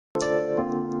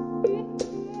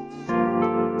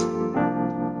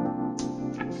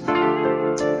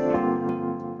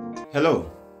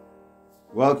Hello,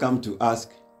 welcome to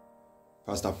Ask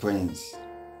Pastor Prince.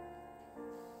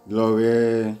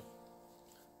 Glory.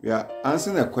 We are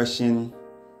answering a question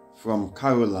from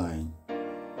Caroline.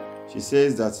 She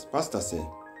says that, Pastor said,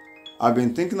 I've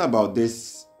been thinking about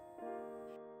this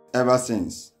ever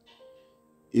since.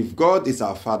 If God is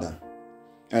our Father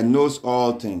and knows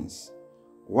all things,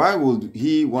 why would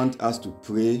He want us to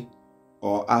pray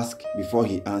or ask before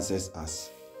He answers us?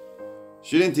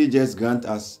 Shouldn't He just grant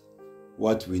us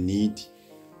what we need?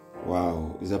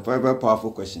 Wow, it's a very, very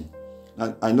powerful question.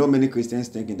 I know many Christians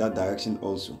think in that direction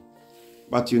also.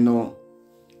 But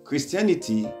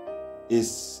Christianity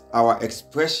is our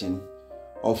expression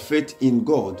of faith in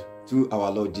God through our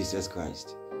Lord Jesus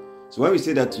Christ. So when we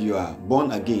say that you are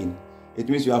born again, it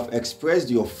means you have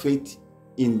expressed your faith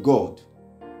in God,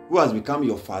 who has become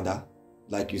your Father,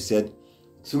 like you said,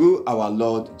 through our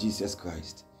Lord Jesus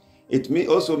Christ. It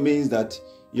also means that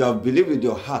you have believed with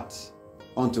your heart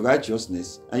unto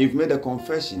righteousness and you've made a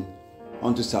confession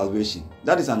unto salvation.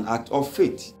 That is an act of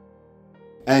faith.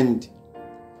 And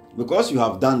because you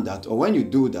have done that, or when you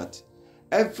do that,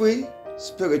 every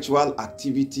spiritual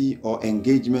activity or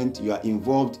engagement you are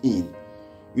involved in,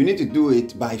 you need to do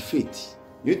it by faith.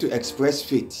 You need to express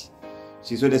faith.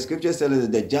 See, so the scripture says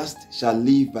that the just shall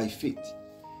live by faith.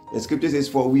 The scripture says,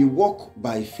 for we walk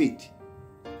by faith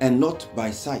and not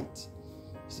by sight.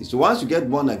 See, so once you get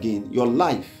born again, your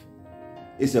life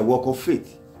is a work of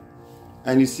faith.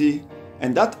 And you see,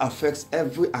 and that affects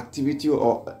every activity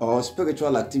or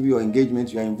spiritual activity or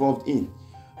engagement you are involved in.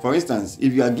 For instance,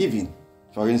 if you are giving,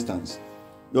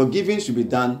 your giving should be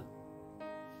done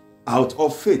out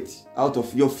of faith, out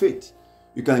of your faith.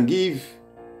 You can give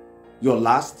your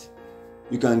last,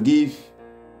 you can give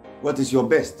what is your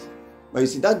best. But you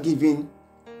see, that giving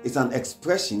is an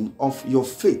expression of your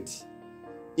faith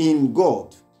in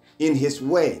God, in His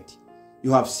word.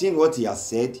 You have seen what He has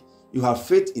said, you have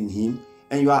faith in Him,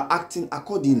 and you are acting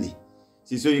accordingly.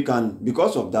 See, so you can,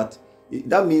 because of that,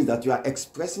 that means that you are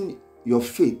expressing your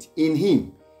faith in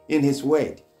Him, in His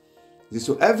word. See,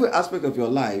 so every aspect of your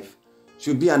life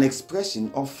should be an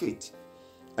expression of faith.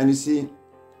 And you see,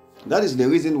 that is the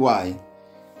reason why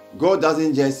God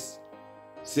doesn't just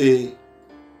say,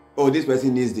 oh, this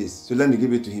person needs this, so let me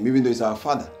give it to him, even though it's our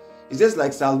Father. It's just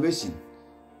like salvation.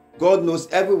 God knows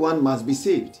everyone must be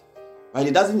saved, but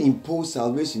He doesn't impose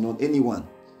salvation on anyone.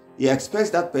 He expects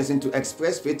that person to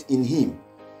express faith in Him.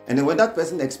 And then when that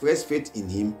person expresses faith in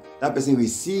Him, that person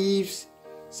receives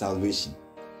salvation.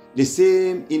 The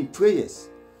same in prayers.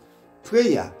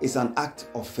 Prayer is an act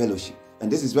of fellowship.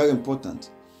 And this is very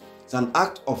important. It's an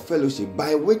act of fellowship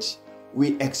by which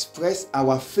we express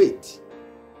our faith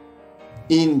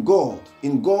in God,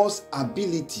 in God's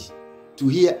ability to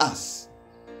hear us.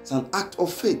 It's an act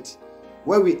of faith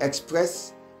where we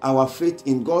express our faith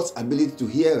in God's ability to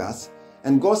hear us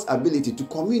and God's ability to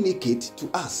communicate to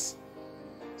us.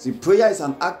 See, prayer is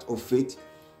an act of faith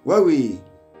where we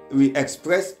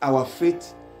express our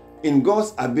faith in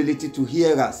God's ability to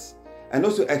hear us and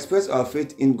also express our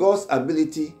faith in God's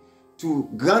ability to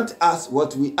grant us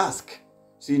what we ask.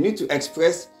 So you need to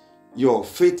express your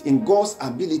faith in God's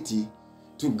ability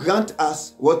to grant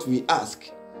us what we ask,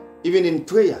 even in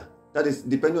prayer. That is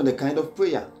depending on the kind of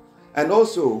prayer. And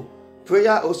also,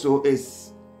 prayer also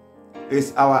is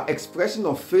our expression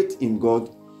of faith in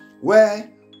God,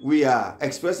 where we are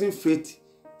expressing faith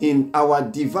in our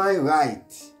divine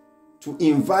right to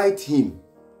invite Him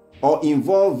or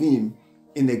involve Him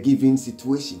in a given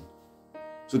situation.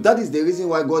 So that is the reason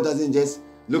why God doesn't just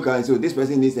look at and say, oh, this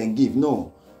person needs and give.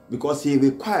 No, because He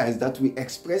requires that we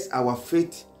express our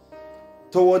faith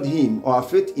toward Him or our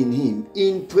faith in Him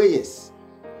in prayers.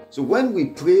 So when we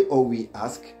pray or we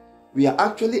ask, we are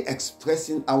actually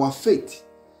expressing our faith.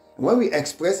 And when we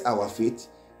express our faith,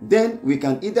 then we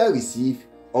can either receive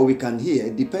or we can hear,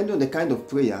 depending on the kind of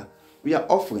prayer we are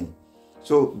offering.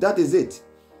 So that is it.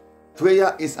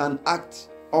 Prayer is an act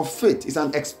of faith. It's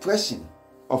an expression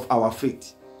of our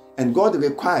faith. And God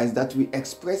requires that we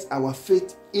express our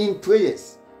faith in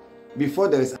prayers before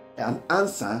there is an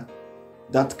answer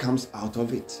that comes out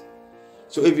of it.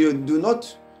 So if you do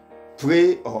not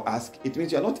pray or ask, it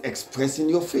means you are not expressing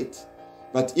your faith.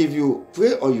 But if you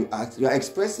pray or you ask, you are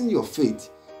expressing your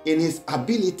faith in His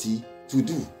ability to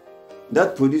do.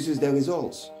 That produces the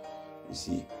results, you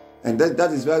see. And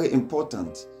that is very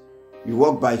important. You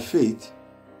walk by faith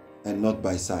and not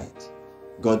by sight.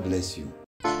 God bless you.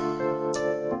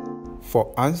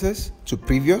 For answers to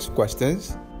previous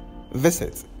questions,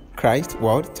 visit Christ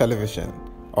World Television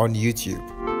on YouTube.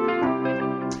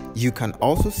 You can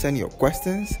also send your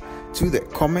questions to the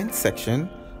comment section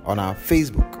on our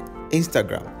Facebook,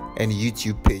 Instagram, and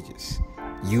YouTube pages.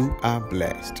 You are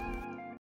blessed.